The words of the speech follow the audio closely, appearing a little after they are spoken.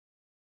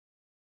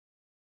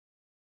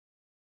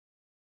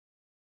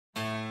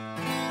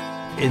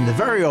In the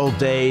very old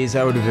days,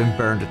 I would have been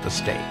burned at the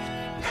stake.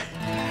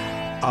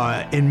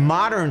 In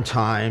modern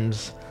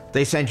times,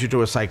 they send you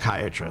to a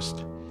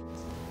psychiatrist.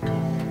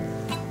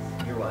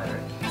 You're wide,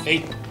 right?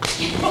 Hey.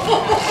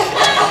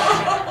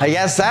 I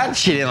guess that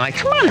she didn't like.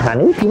 Come on,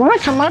 honey. If you want to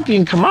come up, you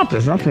can come up.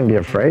 There's nothing to be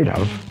afraid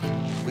of.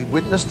 We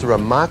witnessed the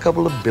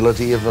remarkable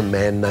ability of a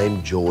man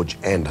named George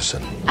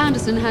Anderson.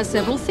 Anderson has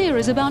several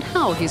theories about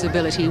how his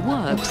ability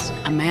works.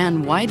 A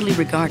man widely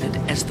regarded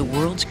as the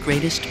world's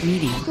greatest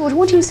medium. George,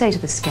 what do you say to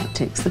the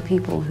skeptics, the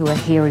people who are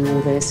hearing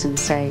all this and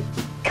say,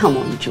 come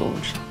on,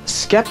 George?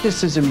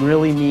 Skepticism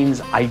really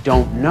means I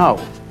don't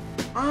know.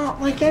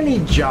 Like any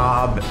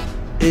job,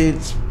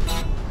 it's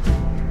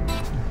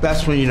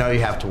best when you know you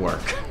have to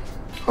work.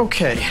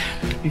 Okay,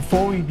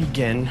 before we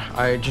begin,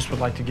 I just would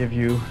like to give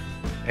you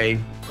a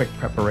quick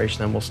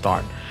preparation and we'll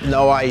start.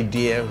 No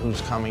idea who's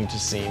coming to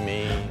see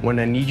me. When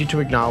I need you to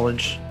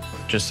acknowledge,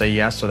 just say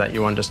yes so that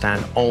you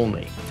understand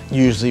only.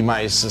 Usually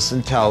my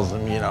assistant tells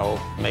them, you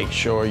know, make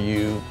sure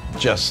you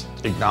just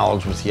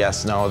acknowledge with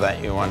yes, no,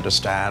 that you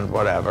understand,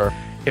 whatever.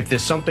 If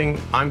there's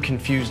something I'm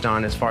confused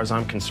on, as far as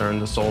I'm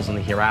concerned, the souls in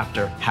the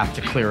hereafter have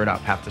to clear it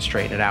up, have to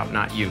straighten it out,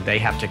 not you. They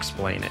have to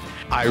explain it.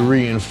 I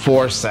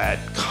reinforce that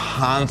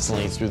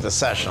constantly through the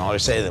session. I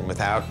always say to them,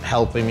 without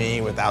helping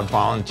me, without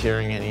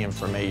volunteering any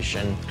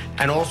information.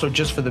 And also,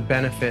 just for the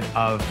benefit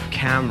of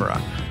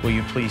camera, will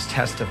you please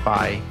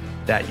testify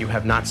that you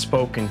have not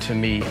spoken to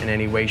me in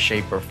any way,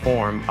 shape, or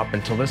form up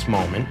until this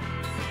moment?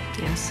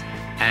 Yes.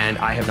 And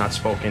I have not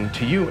spoken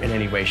to you in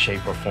any way,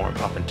 shape, or form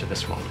up until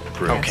this moment.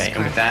 Okay,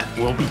 and with that,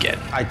 we'll begin.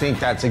 I think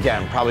that's,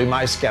 again, probably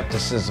my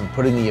skepticism,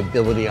 putting the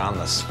ability on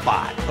the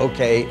spot.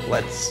 Okay,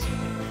 let's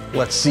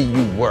see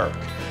you work.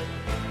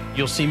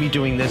 You'll see me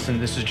doing this,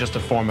 and this is just a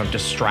form of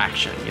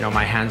distraction. You know,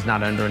 my hand's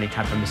not under any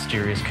type of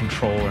mysterious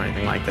control or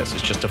anything like this.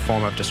 It's just a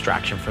form of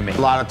distraction for me.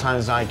 A lot of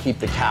times when I keep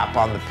the cap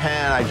on the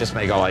pen, I just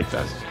may go like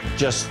this,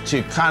 just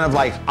to kind of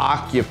like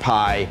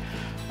occupy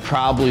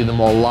probably the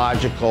more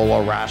logical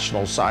or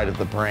rational side of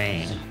the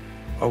brain.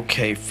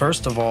 Okay,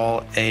 first of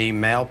all, a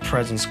male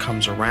presence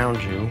comes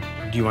around you.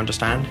 Do you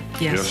understand?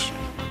 Yes.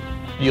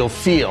 You'll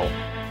feel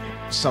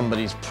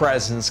somebody's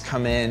presence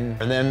come in,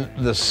 and then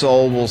the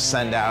soul will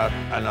send out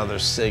another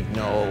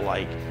signal,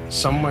 like...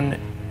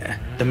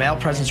 The male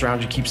presence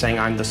around you keeps saying,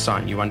 I'm the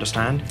son. You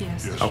understand?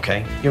 Yes.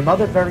 Okay. Your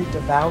mother very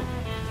devout?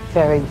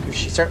 Very. Because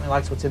she certainly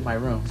likes what's in my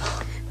room.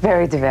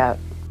 Very devout.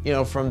 You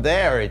know, from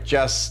there, it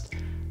just...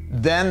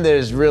 Then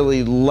there's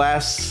really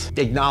less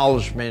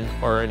acknowledgement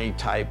or any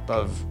type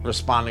of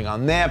responding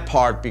on their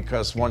part,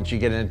 because once you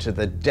get into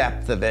the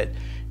depth of it,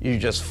 you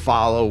just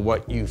follow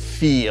what you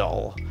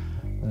feel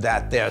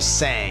that they're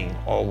saying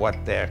or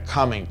what they're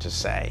coming to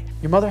say.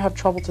 Your mother have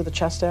trouble to the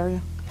chest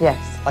area?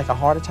 Yes. Like a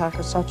heart attack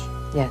or such?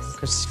 Yes.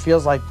 Because it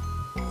feels like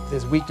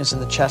there's weakness in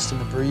the chest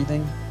and the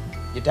breathing.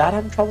 Your dad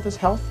having trouble with his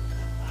health?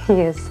 He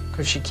is.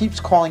 Because she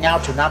keeps calling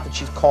out to him, not that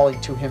she's calling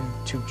to him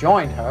to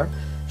join her,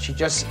 she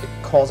just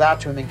calls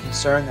out to him in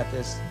concern that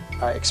there's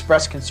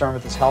expressed concern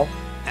with his health.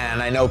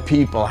 And I know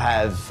people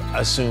have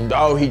assumed,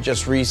 oh, he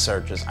just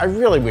researches. I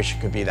really wish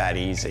it could be that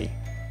easy.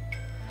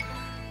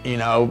 You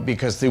know,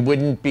 because there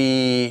wouldn't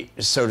be,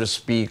 so to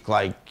speak,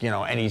 like, you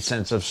know, any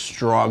sense of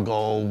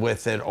struggle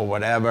with it or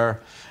whatever.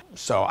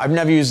 So I've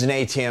never used an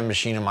ATM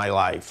machine in my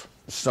life.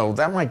 So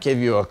that might give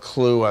you a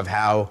clue of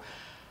how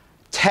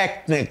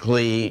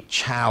technically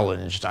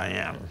challenged I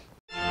am.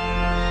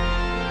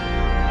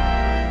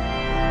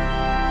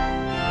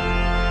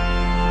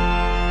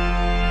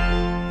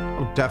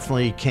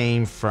 Definitely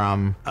came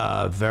from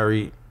a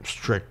very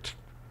strict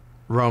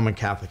Roman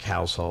Catholic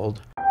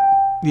household.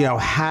 You know,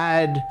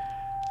 had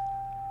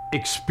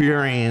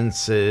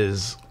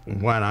experiences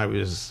when I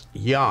was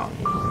young,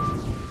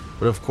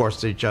 but of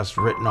course they're just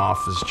written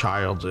off as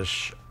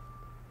childish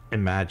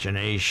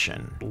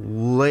imagination.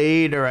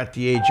 Later, at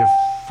the age of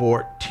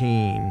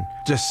 14,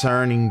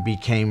 discerning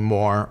became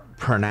more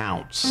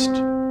pronounced.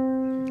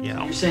 You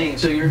know, You're saying,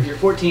 so you're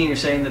 14, you're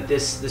saying that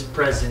this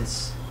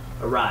presence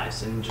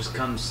arrives and just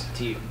comes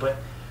to you, but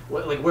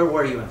where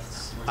were you at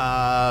this?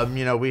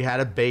 you know, we had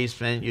a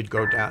basement. You'd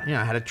go down, you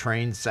know, I had a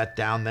train set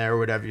down there or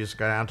whatever. You just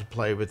go down to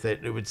play with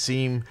it. It would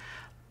seem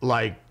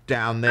like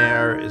down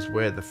there is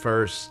where the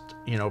first,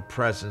 you know,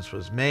 presence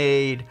was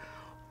made,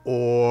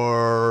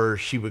 or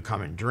she would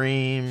come in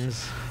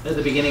dreams. At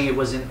the beginning,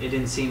 it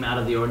didn't seem out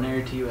of the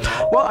ordinary to you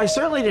at all? Well, I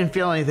certainly didn't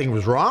feel anything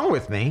was wrong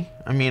with me.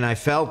 I mean, I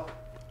felt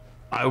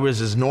I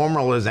was as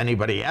normal as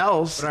anybody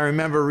else. But I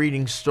remember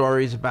reading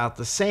stories about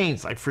the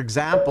saints, like, for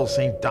example,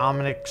 St.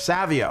 Dominic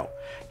Savio.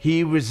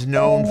 He was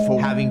known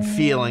for having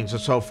feelings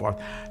and so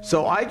forth.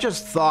 So I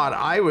just thought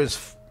I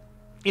was,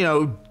 you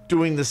know,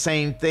 doing the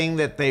same thing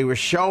that they were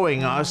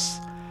showing us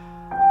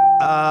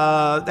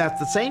that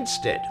the saints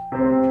did.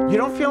 You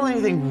don't feel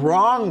anything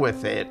wrong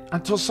with it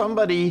until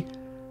somebody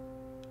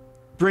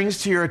brings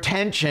to your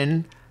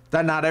attention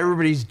that not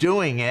everybody's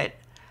doing it,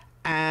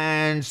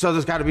 and so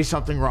there's got to be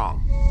something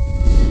wrong.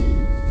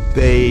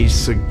 They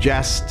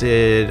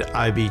suggested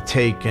I be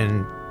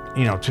taken,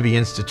 you know, to be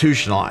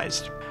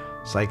institutionalized.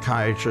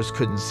 Psychiatrists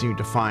couldn't seem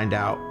to find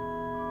out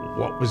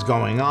what was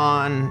going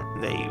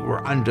on. They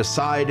were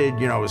undecided,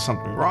 you know, is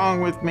something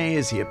wrong with me?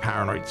 Is he a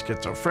paranoid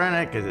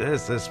schizophrenic?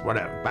 Is this,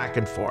 whatever, back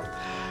and forth.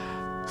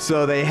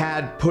 So they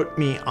had put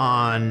me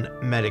on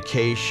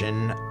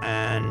medication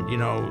and,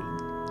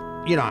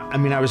 I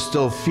mean, I was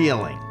still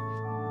feeling.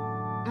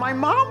 My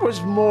mom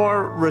was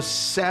more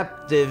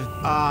receptive.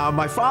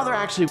 My father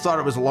actually thought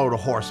it was a load of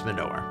horse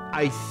manure.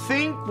 I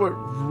think what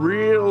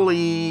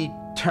really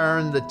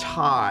turned the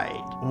tide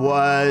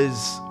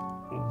was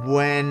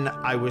when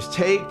I was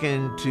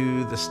taken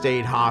to the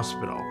state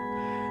hospital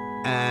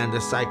and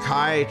the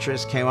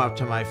psychiatrist came up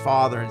to my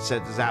father and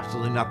said, "There's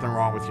absolutely nothing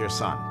wrong with your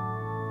son."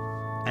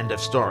 End of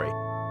story.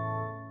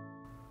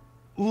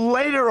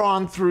 Later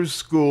on through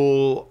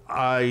school,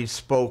 I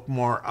spoke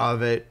more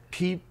of it.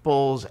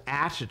 People's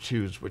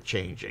attitudes were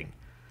changing.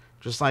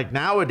 Just like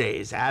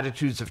nowadays,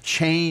 attitudes have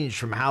changed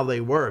from how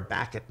they were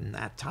back in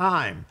that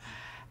time.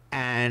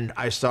 And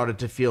I started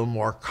to feel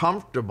more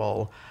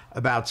comfortable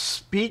about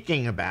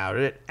speaking about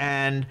it.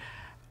 And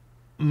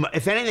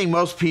if anything,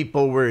 most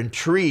people were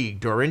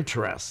intrigued or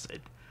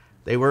interested.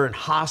 They weren't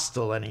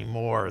hostile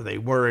anymore. They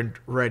weren't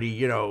ready,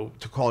 to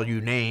call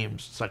you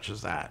names such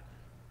as that.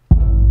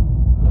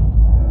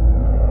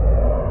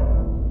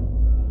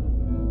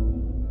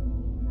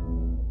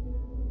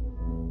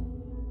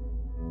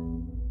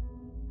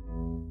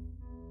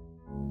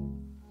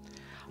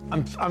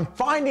 I'm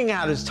finding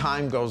out as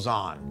time goes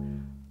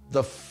on,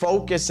 the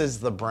focus is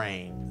the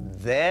brain.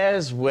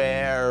 There's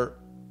where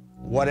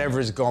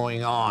whatever's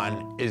going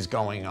on is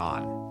going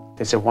on.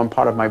 They said one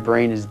part of my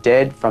brain is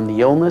dead from the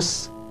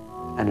illness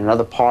and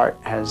another part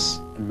has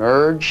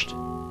emerged.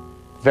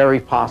 Very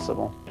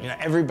possible.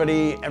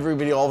 Everybody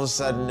all of a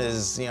sudden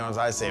is, as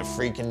I say, a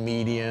freaking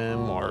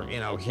medium or,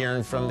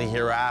 hearing from the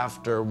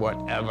hereafter,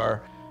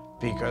 whatever.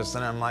 Because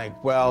then I'm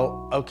like,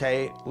 well,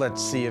 okay,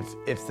 let's see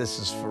if this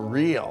is for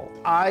real.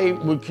 I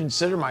would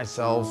consider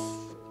myself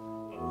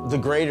the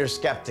greater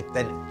skeptic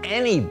than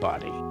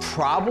anybody,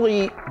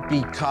 probably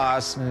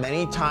because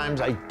many times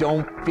I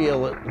don't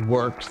feel it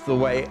works the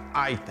way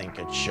I think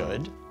it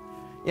should.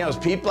 There's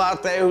people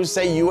out there who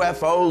say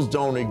UFOs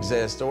don't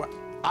exist, or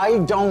I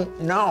don't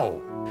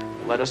know.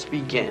 Let us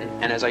begin,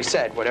 and as I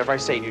said, whatever I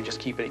say, you just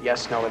keep it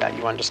yes, no, that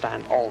you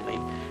understand only,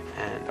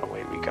 and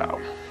away we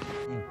go.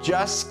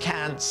 Just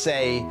can't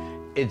say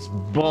it's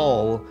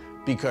bull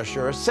because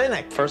you're a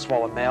cynic. First of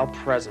all, a male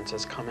presence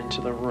has come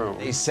into the room.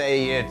 They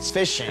say it's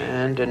fishing.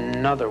 And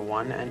another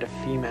one, and a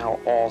female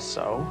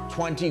also.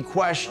 20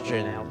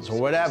 questions or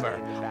whatever.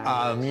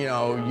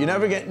 You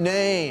never get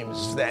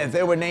names. If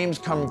there were names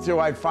coming through,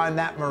 I'd find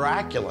that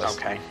miraculous.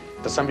 Okay.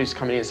 There's somebody who's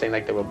coming in and saying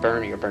like they were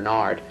Bernie or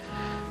Bernard.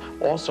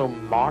 Also,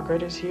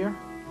 Margaret is here.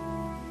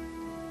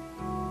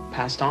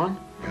 Passed on?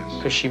 Yes.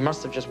 Because she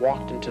must have just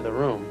walked into the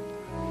room.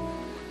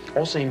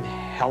 Also named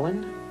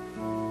Helen,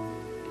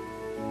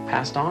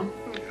 passed on,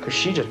 because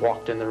she just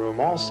walked in the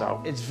room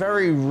also. It's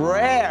very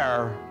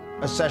rare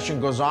a session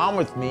goes on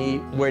with me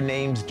where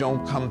names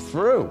don't come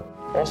through.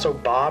 Also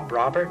Bob,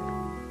 Robert,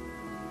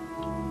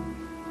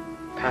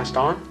 passed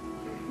on.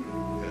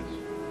 Yes.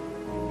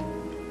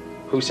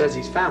 Who says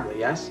he's family,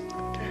 yes?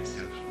 Yes.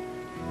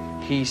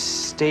 He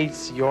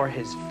states you're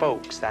his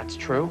folks, that's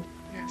true?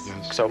 Yes.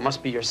 So it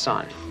must be your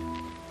son.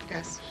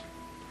 Yes.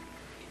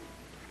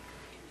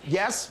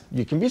 Yes,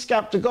 you can be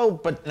skeptical,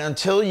 but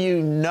until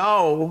you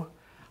know,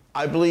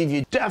 I believe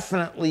you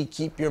definitely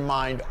keep your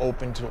mind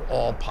open to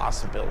all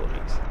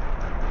possibilities.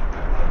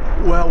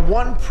 Well,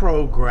 one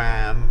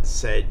program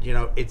said,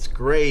 it's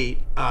great,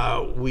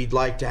 we'd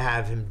like to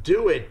have him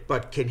do it,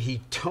 but can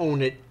he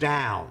tone it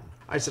down?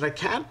 I said, I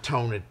can't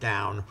tone it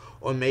down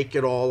or make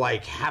it all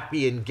like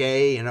happy and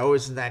gay and oh,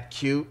 isn't that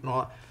cute and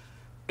all.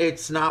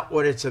 It's not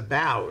what it's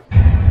about.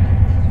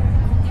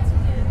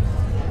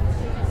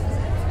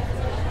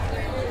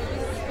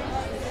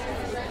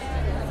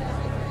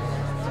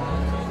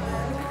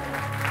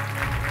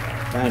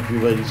 Thank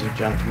you, ladies and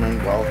gentlemen.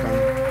 Welcome.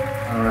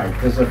 All right,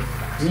 there's a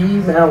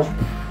female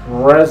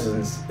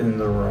presence in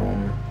the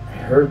room. I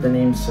heard the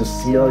name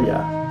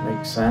Cecilia.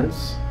 Makes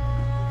sense?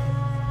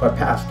 But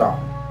passed on.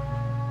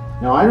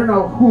 Now, I don't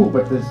know who,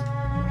 but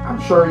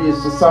I'm sure he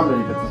is to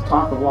somebody, but there's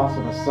talk of loss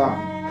of a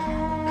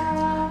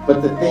son.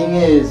 But the thing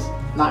is,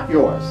 not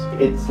yours.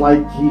 It's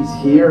like he's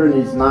here and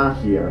he's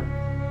not here.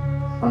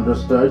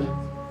 Understood?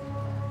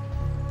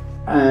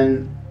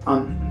 And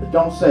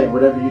don't say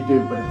whatever you do,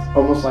 but it's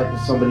almost like if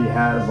somebody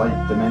has like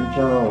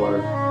dementia or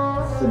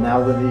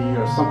senility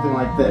or something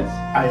like this.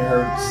 I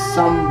heard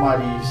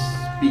somebody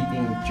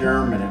speaking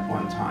German at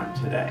one time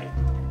today.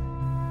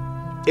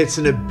 It's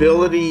an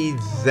ability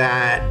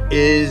that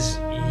is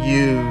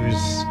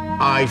used,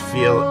 I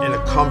feel, in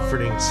a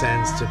comforting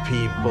sense to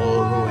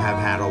people who have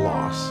had a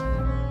loss.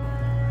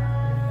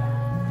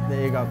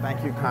 There you go.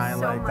 Thank you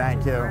kindly.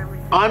 Thank you.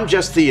 I'm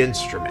just the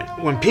instrument.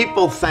 When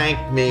people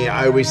thank me,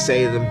 I always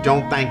say to them,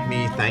 don't thank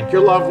me, thank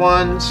your loved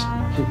ones.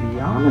 To be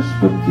honest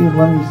with you,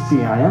 let me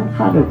see, I am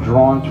kind of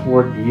drawn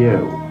toward you.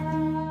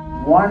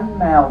 One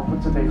male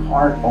puts a big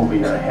heart over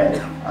your head,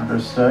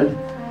 understood?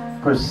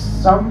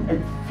 Because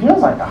it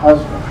feels like a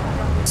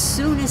husband. As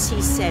soon as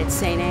he said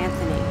St.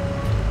 Anthony,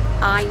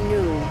 I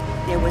knew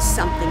there was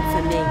something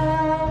for me.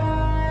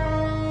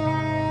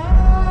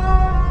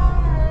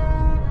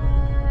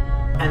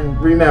 And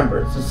remember,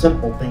 it's the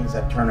simple things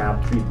that turn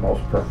out to be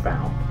most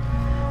profound.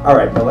 All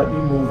right, but let me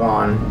move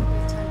on.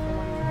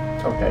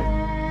 It's okay.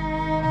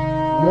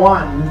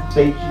 One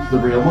states she's the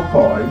real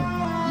McCoy,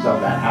 so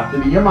that have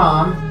to be your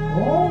mom.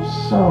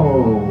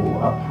 Also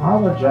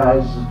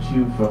apologizes to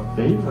you for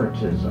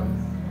favoritism.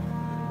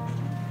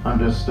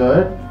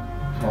 Understood?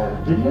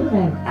 Oh, did you hear the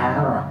name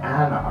Anna or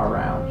Anna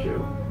around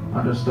you?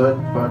 Understood,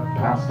 but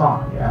passed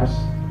on, yes?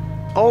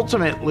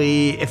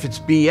 Ultimately, if it's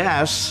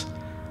BS,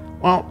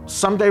 well,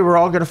 someday we're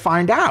all going to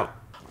find out.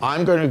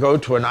 I'm going to go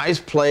to a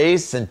nice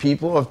place, and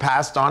people who have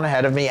passed on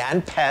ahead of me,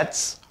 and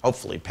pets,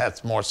 hopefully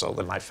pets more so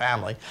than my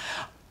family,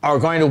 are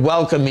going to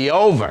welcome me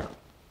over.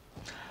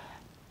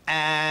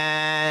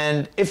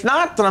 And if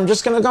not, then I'm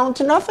just going to go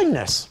into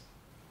nothingness.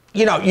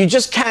 You know, you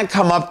just can't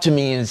come up to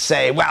me and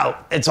say, well,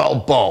 it's all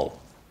bull.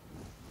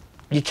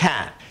 You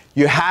can't.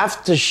 You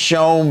have to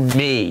show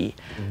me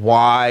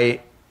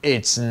why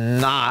it's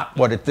not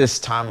what at this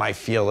time I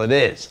feel it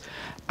is.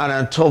 And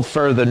until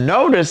further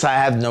notice, I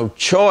have no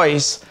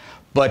choice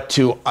but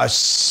to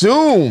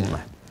assume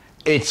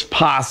it's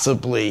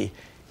possibly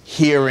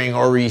hearing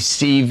or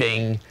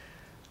receiving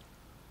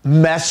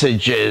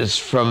messages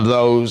from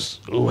those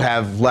who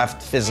have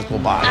left physical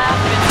bodies.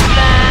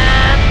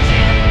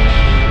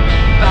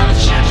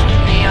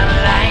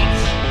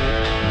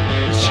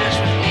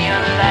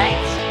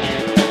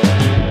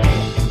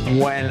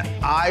 When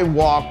I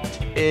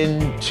walked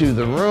into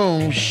the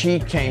room, she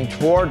came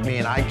toward me,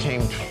 and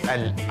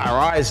and our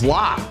eyes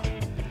locked.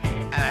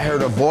 And I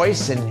heard a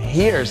voice in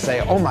here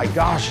say, "Oh my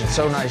gosh, it's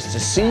so nice to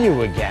see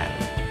you again."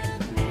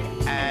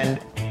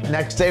 And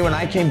next day when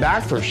I came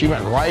back for her, she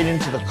went right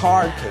into the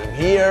car, came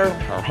here,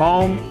 her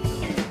home.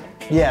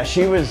 Yeah,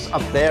 she was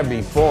up there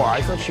before.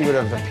 I thought she would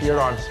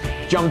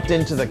have jumped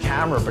into the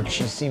camera, but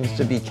she seems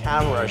to be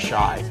camera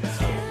shy.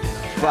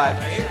 But,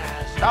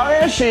 oh,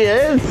 there she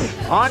is,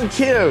 on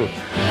cue.